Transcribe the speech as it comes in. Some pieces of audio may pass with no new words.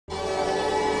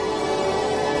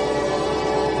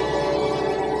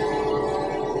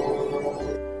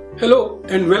Hello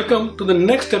and welcome to the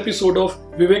next episode of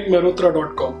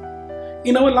vivekmehrotra.com.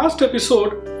 In our last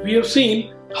episode, we have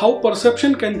seen how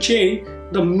perception can change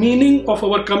the meaning of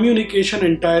our communication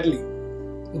entirely,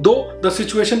 though the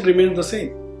situation remains the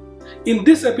same. In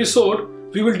this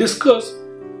episode, we will discuss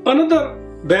another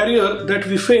barrier that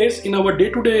we face in our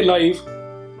day-to-day life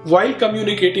while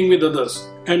communicating with others,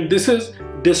 and this is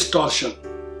distortion.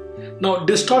 Now,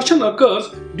 distortion occurs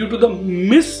due to the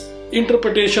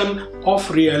misinterpretation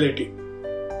of reality.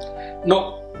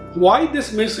 Now, why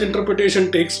this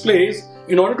misinterpretation takes place?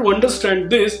 In order to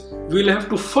understand this, we'll have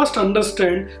to first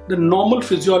understand the normal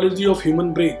physiology of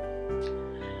human brain.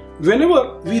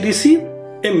 Whenever we receive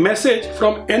a message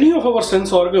from any of our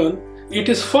sense organ, it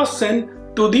is first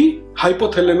sent to the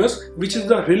hypothalamus, which is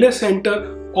the relay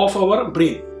center of our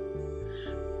brain.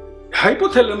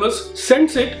 Hypothalamus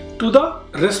sends it to the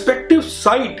respective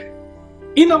site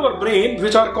in our brain,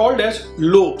 which are called as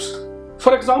lobes.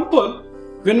 For example,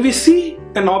 when we see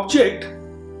an object,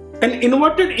 an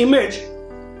inverted image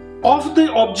of the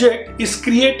object is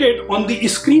created on the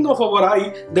screen of our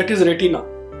eye, that is retina.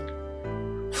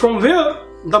 From where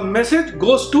the message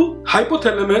goes to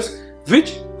hypothalamus,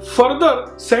 which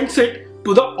further sends it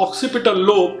to the occipital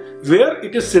lobe, where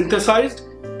it is synthesized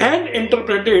and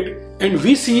interpreted, and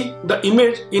we see the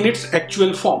image in its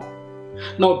actual form.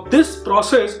 Now, this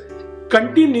process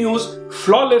continues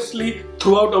flawlessly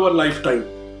throughout our lifetime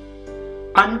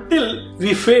until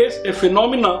we face a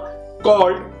phenomena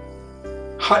called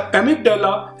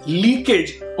amygdala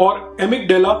leakage or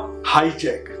amygdala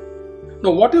hijack.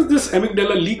 Now, what is this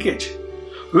amygdala leakage?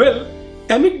 Well,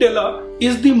 amygdala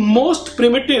is the most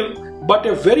primitive but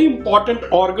a very important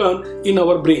organ in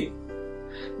our brain.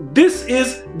 This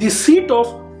is the seat of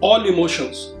all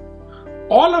emotions.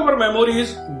 All our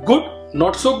memories, good,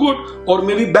 not so good, or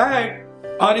maybe bad,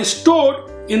 are stored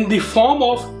in the form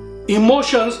of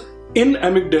emotions in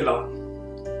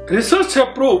amygdala. Research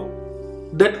have proved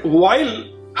that while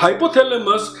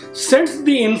hypothalamus sends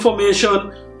the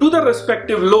information to the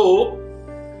respective lobe,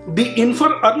 the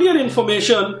earlier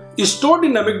information is stored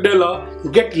in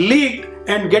amygdala, get leaked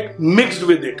and get mixed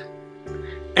with it.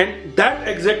 And that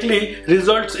exactly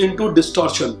results into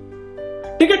distortion.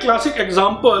 Take a classic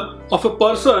example of a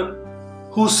person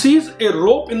who sees a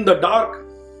rope in the dark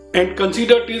and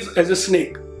considers it as a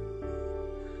snake.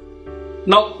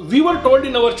 Now, we were told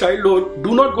in our childhood,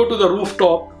 do not go to the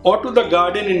rooftop or to the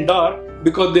garden in dark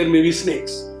because there may be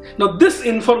snakes. Now, this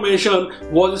information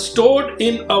was stored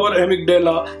in our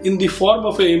amygdala in the form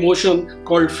of an emotion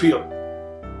called fear.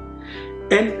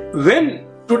 And when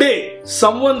today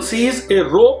someone sees a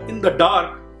rope in the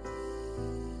dark,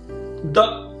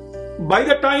 by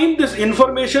the time this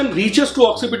information reaches to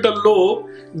occipital lobe,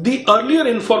 the earlier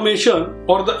information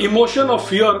or the emotion of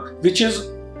fear which is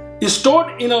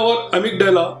stored in our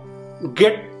amygdala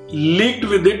get leaked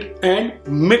with it and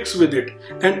mixed with it.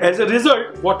 And as a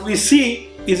result, what we see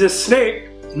is a snake,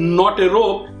 not a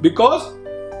rope, because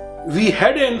we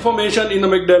had information in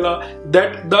amygdala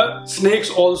that the snakes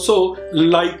also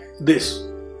like this.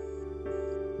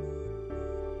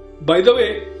 By the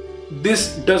way,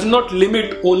 this does not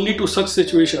limit only to such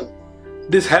situation.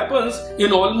 This happens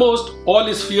in almost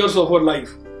all spheres of our life,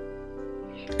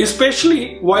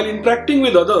 especially while interacting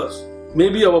with others,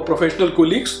 maybe our professional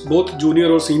colleagues, both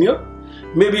junior or senior,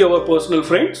 maybe our personal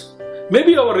friends,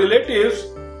 maybe our relatives,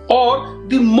 or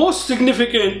the most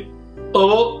significant,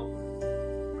 our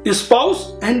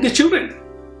spouse and the children.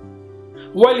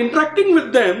 While interacting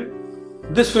with them,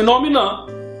 this phenomena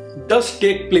does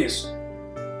take place.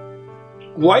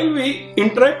 While we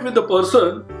interact with the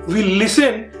person, we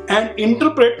listen and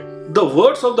interpret the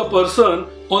words of the person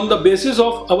on the basis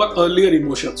of our earlier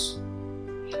emotions.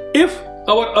 If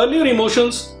our earlier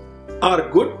emotions are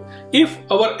good, if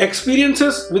our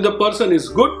experiences with the person is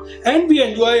good, and we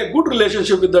enjoy a good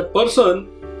relationship with that person,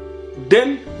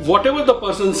 then whatever the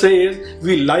person says,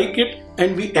 we like it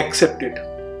and we accept it.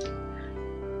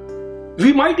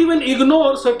 We might even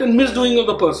ignore certain misdoing of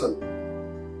the person.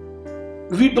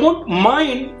 We don't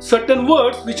mind certain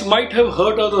words which might have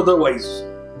hurt us otherwise.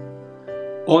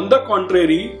 On the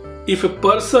contrary, if a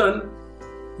person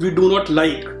we do not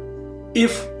like,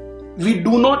 if we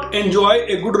do not enjoy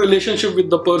a good relationship with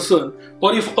the person,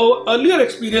 or if our earlier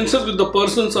experiences with the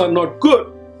persons are not good,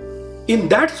 in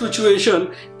that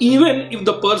situation, even if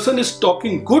the person is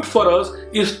talking good for us,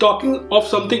 is talking of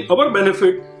something our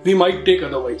benefit, we might take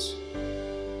otherwise.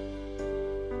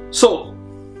 So,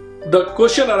 the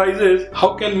question arises,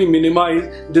 how can we minimize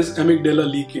this amygdala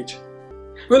leakage?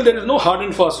 Well, there is no hard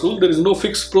and fast rule, there is no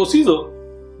fixed procedure,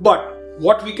 but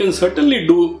what we can certainly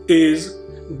do is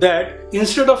that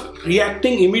instead of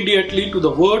reacting immediately to the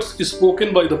words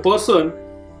spoken by the person,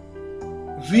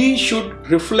 we should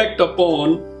reflect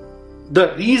upon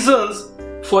the reasons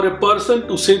for a person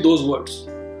to say those words.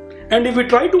 And if we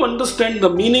try to understand the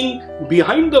meaning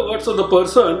behind the words of the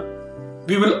person,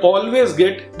 we will always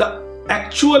get the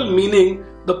actual meaning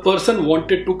the person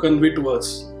wanted to convey to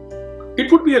us.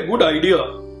 It would be a good idea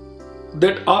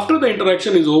that after the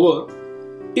interaction is over,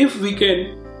 if we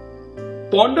can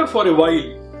ponder for a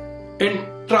while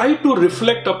and try to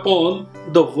reflect upon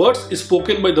the words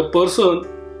spoken by the person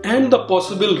and the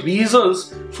possible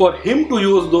reasons for him to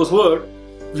use those words,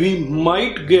 we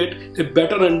might get a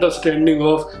better understanding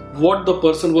of what the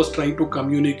person was trying to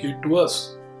communicate to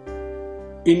us.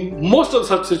 In most of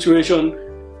such situations,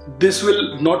 this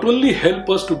will not only help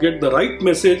us to get the right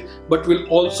message, but will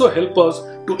also help us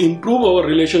to improve our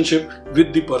relationship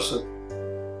with the person.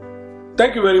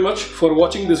 Thank you very much for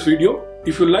watching this video.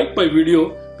 If you like my video,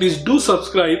 please do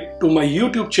subscribe to my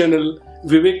YouTube channel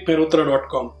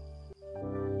vivekmehrotra.com.